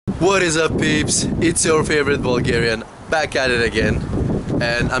What is up, peeps? It's your favorite Bulgarian, back at it again.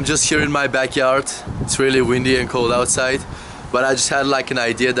 And I'm just here in my backyard. It's really windy and cold outside, but I just had like an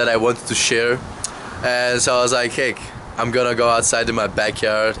idea that I wanted to share. And so I was like, hey, I'm gonna go outside in my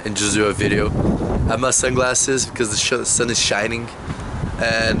backyard and just do a video. I have my sunglasses because the sun is shining.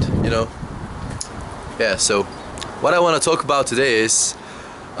 And you know, yeah, so what I want to talk about today is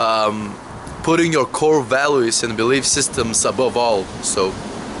putting your core values and belief systems above all. So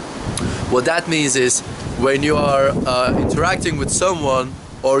what that means is when you are interacting with someone,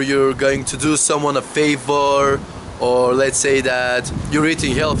 or you're going to do someone a favor, or let's say that you're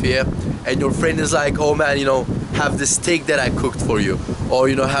eating healthy, yeah? And your friend is like, oh man, you know, have this steak that I cooked for you, or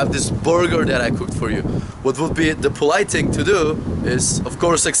you know, have this burger that I cooked for you. What would be the polite thing to do is, of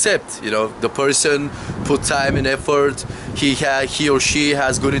course, accept. You know, the person put time and effort. He or she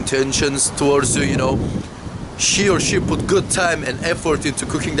has good intentions towards you. You know, he or she put good time and effort into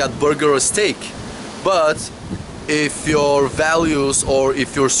cooking that burger or steak. But if your values, or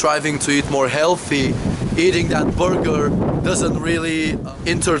if you're striving to eat more healthy, eating that burger doesn't really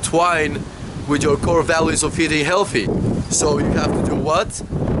intertwine with your core values of eating healthy. So you have to do what?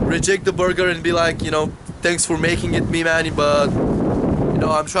 Reject the burger and be like, you know, thanks for making it me, man, but you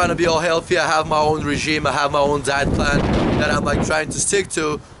know, I'm trying to be all healthy. I have my own regime, I have my own diet plan that I'm like trying to stick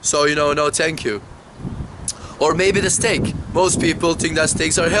to, so you know, no thank you. Or maybe the steak. Most people think that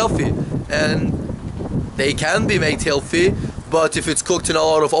steaks are healthy, and they can be made healthy, but if it's cooked in a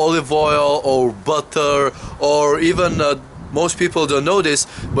lot of olive oil or butter, or even most people don't know this,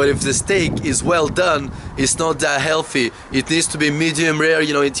 but if the steak is well done, it's not that healthy. It needs to be medium rare,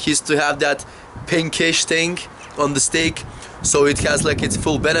 you know, it needs to have that pinkish thing on the steak, so it has like its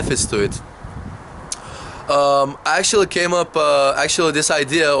full benefits to it. I actually came up this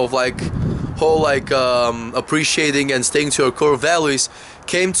idea of like whole appreciating and staying to your core values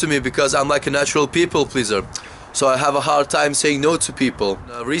came to me because I'm like a natural people pleaser. So I have a hard time saying no to people.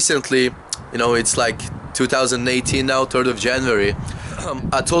 Recently, you know, it's like 2018 now, 3rd of January,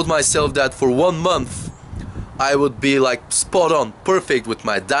 I told myself that for 1 month I would be like spot on, perfect with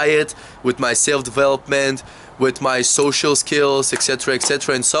my diet, with my self-development, with my social skills, etc,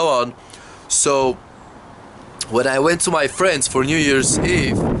 etc, and so on. So when I went to my friends for New Year's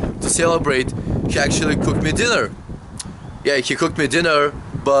Eve to celebrate, he actually cooked me dinner. Yeah, he cooked me dinner,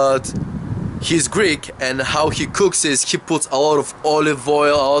 but he's Greek, and how he cooks is he puts a lot of olive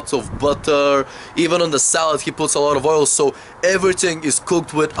oil, a lot of butter, even on the salad he puts a lot of oil, so everything is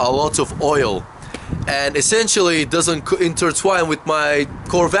cooked with a lot of oil. And essentially it doesn't intertwine with my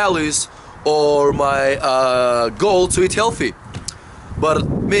core values or my goal to eat healthy. But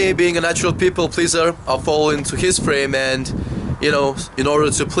me, being a natural people pleaser, I'll fall into his frame, and you know, in order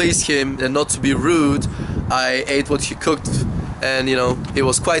to please him and not to be rude, I ate what he cooked, and you know, it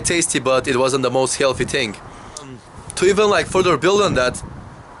was quite tasty, but it wasn't the most healthy thing. To even like further build on that,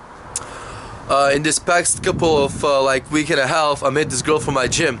 in this past couple of like week and a half, I met this girl from my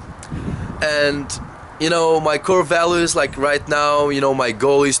gym, and you know, my core values, like right now, you know, my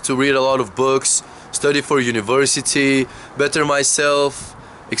goal is to read a lot of books, study for university, better myself,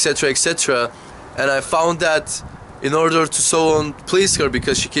 etc, etc. And I found that in order to so on please her,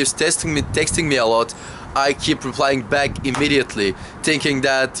 because she keeps texting me a lot, I keep replying back immediately, thinking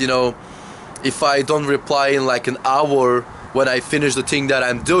that, you know, if I don't reply in like an hour when I finish the thing that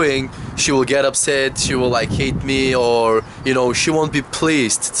I'm doing, she will get upset, she will like hate me, or you know, she won't be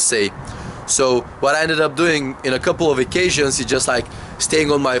pleased to say. So what I ended up doing in a couple of occasions is just like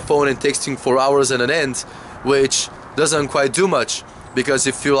staying on my phone and texting for hours on end, which doesn't quite do much. Because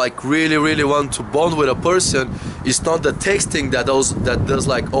if you like really want to bond with a person, it's not the texting that does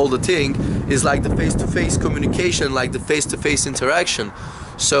like all the thing. It's like the face-to-face communication, like the face-to-face interaction.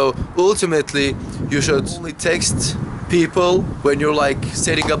 So ultimately you should only text people when you're like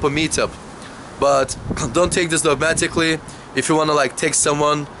setting up a meetup. But don't take this dogmatically. If you want to like text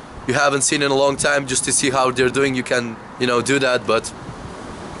someone you haven't seen in a long time just to see how they're doing, you can, you know, do that. But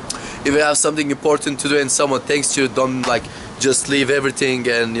if you have something important to do and someone texts you, don't like just leave everything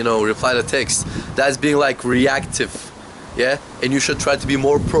and, you know, reply the text. That's being like reactive, yeah? And you should try to be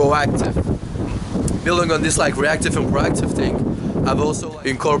more proactive. Building on this like reactive and proactive thing, I've also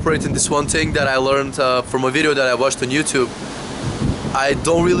incorporated this one thing that I learned from a video that I watched on YouTube. I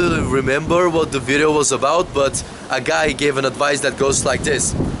don't really remember what the video was about, but a guy gave an advice that goes like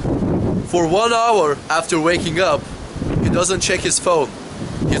this. For 1 hour after waking up, he doesn't check his phone.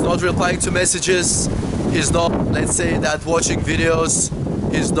 He's not replying to messages. He's not, let's say, that watching videos.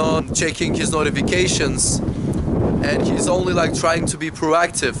 He's not checking his notifications. And he's only like trying to be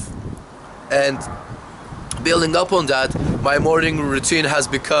proactive. And building up on that, My morning routine has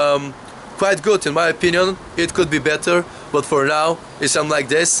become quite good in my opinion. It could be better, but for now it's something like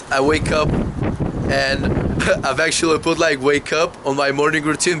this. I wake up and I've actually put like wake up on my morning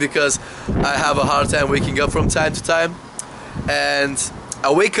routine because I have a hard time waking up from time to time. And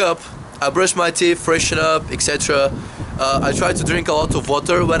I wake up, I brush my teeth, freshen up, etc. I try to drink a lot of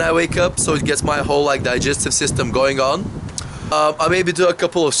water when I wake up, so it gets my whole like digestive system going on. I maybe do a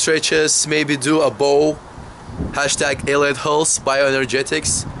couple of stretches, maybe do a bow, hashtag Elliot Hulse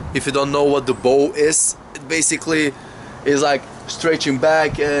bioenergetics. If you don't know what the bow is, it basically is like stretching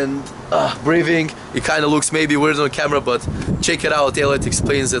back and breathing. It kind of looks maybe weird on camera, but check it out. Elliot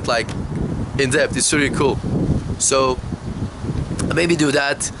explains it like in depth. It's really cool. So I maybe do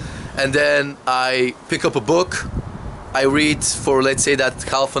that, and then I pick up a book. I read for, let's say, that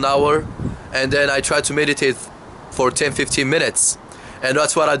half an hour, and then I try to meditate for 10-15 minutes. And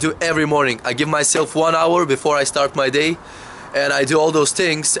that's what I do every morning. I give myself 1 hour before I start my day, and I do all those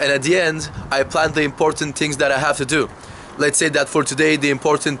things, and at the end I plan the important things that I have to do. Let's say that for today the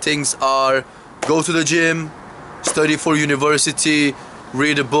important things are go to the gym, study for university,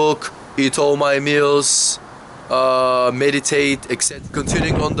 read a book, eat all my meals, meditate, etc.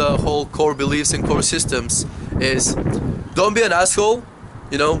 Continuing on the whole core beliefs and core systems is, don't be an asshole,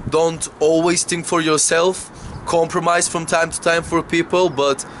 you know, don't always think for yourself, compromise from time to time for people,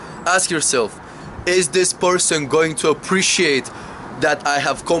 but ask yourself, is this person going to appreciate that I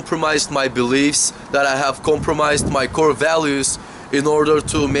have compromised my beliefs, that I have compromised my core values in order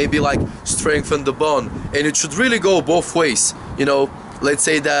to maybe like strengthen the bond? And it should really go both ways, you know. Let's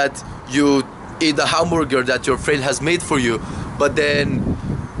say that you eat the hamburger that your friend has made for you, but then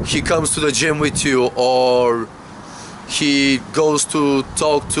he comes to the gym with you, or he goes to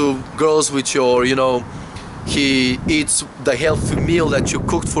talk to girls with you, or you know, he eats the healthy meal that you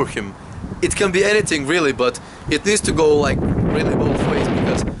cooked for him. It can be anything really, but it needs to go like really both ways,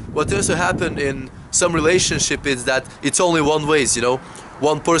 because what tends to happen in some relationship is that it's only one ways, you know.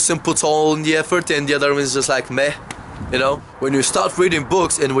 One person puts all in the effort and the other one is just like meh, you know. When you start reading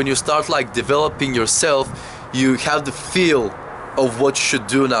books and when you start like developing yourself, you have the feel of what you should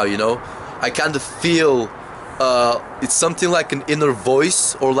do now, you know. I kind of feel it's something like an inner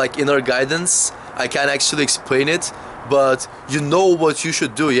voice or like inner guidance. I can't actually explain it, but you know what you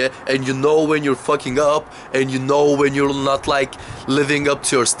should do, yeah? And you know when you're fucking up, and you know when you're not like living up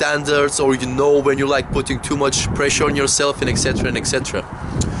to your standards, or you know when you're like putting too much pressure on yourself, and etc. and etc.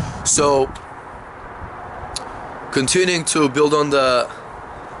 So continuing to build on the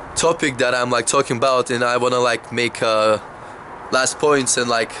topic that I'm like talking about, and I want to like make last points and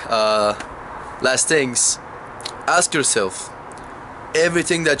like last things. Ask yourself,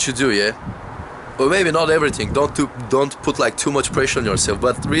 everything that you do, yeah, or maybe not everything, don't put like too much pressure on yourself,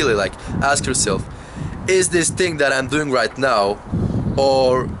 but really like ask yourself, is this thing that I'm doing right now,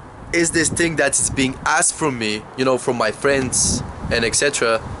 or is this thing that is being asked from me, you know, from my friends and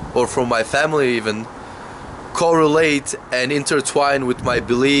etc., or from my family even, correlate and intertwine with my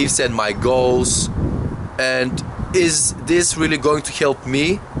beliefs and my goals? And is this really going to help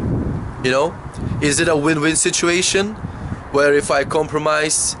me, you know? Is it a win-win situation where if I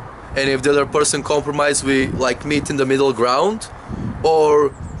compromise and if the other person compromise, we like meet in the middle ground?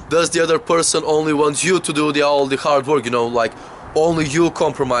 Or does the other person only want you to do all the hard work, you know, like only you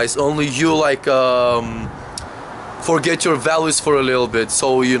compromise, only you like forget your values for a little bit,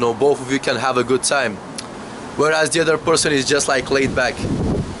 so you know both of you can have a good time, whereas the other person is just like laid back.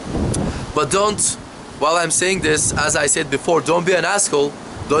 But don't, while I'm saying this, as I said before, don't be an asshole.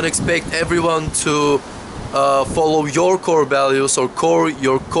 Don't expect everyone to follow your core values or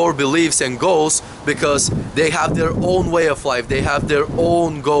your core beliefs and goals, because they have their own way of life, they have their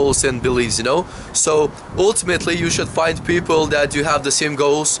own goals and beliefs, you know. So ultimately you should find people that you have the same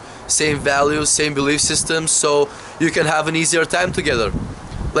goals, same values, same belief systems, so you can have an easier time together.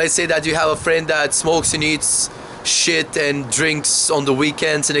 Let's say that you have a friend that smokes and eats shit and drinks on the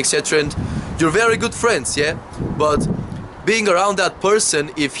weekends and etc., and you're very good friends, yeah, but being around that person,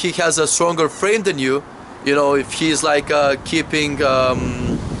 if he has a stronger frame than you, you know, if he's like keeping how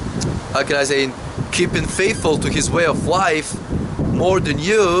can I say, keeping faithful to his way of life more than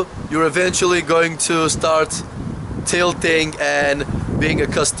you, you're eventually going to start tilting and being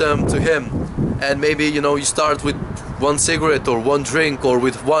accustomed to him. And maybe, you know, you start with one cigarette or one drink or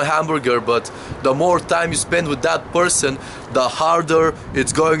with one hamburger, but the more time you spend with that person, the harder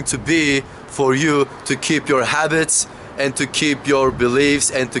it's going to be for you to keep your habits and to keep your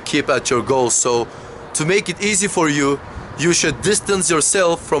beliefs and to keep at your goals. So to make it easy for you, you should distance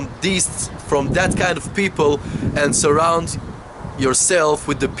yourself from that kind of people and surround yourself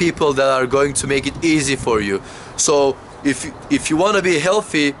with the people that are going to make it easy for you. So if you want to be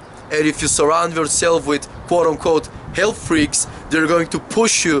healthy, and if you surround yourself with quote-unquote health freaks, they're going to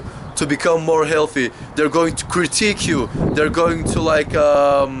push you to become more healthy. They're going to critique you. They're going to like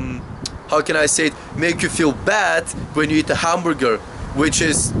how can I say it, make you feel bad when you eat a hamburger, which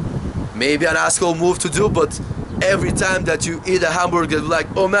is maybe an asshole move to do, but every time that you eat a hamburger, like,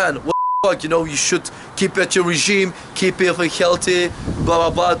 oh man, what the fuck, you know, you should keep at your regime, keep it healthy, blah blah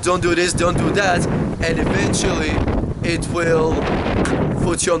blah, don't do this, don't do that, and eventually it will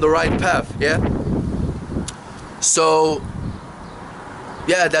put you on the right path. Yeah, so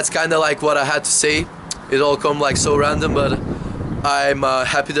yeah, that's kind of like what I had to say. It all come like so random, but I'm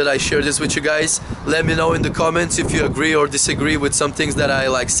happy that I shared this with you guys. Let me know in the comments if you agree or disagree with some things that I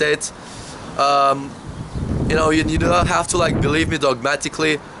like said. You know, you don't have to like believe me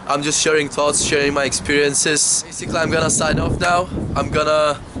dogmatically. I'm just sharing thoughts, sharing my experiences. Basically, I'm gonna sign off now. I'm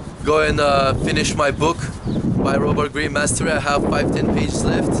gonna go and finish my book by Robert Greene, Mastery. I have 5-10 pages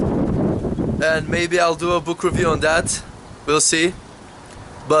left, and maybe I'll do a book review on that. We'll see.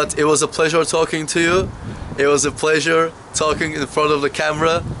 But it was a pleasure talking to you. It was a pleasure talking in front of the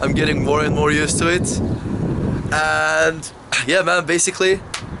camera. I'm getting more and more used to it. And yeah, man, basically,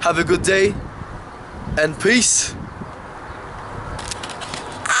 have a good day and peace.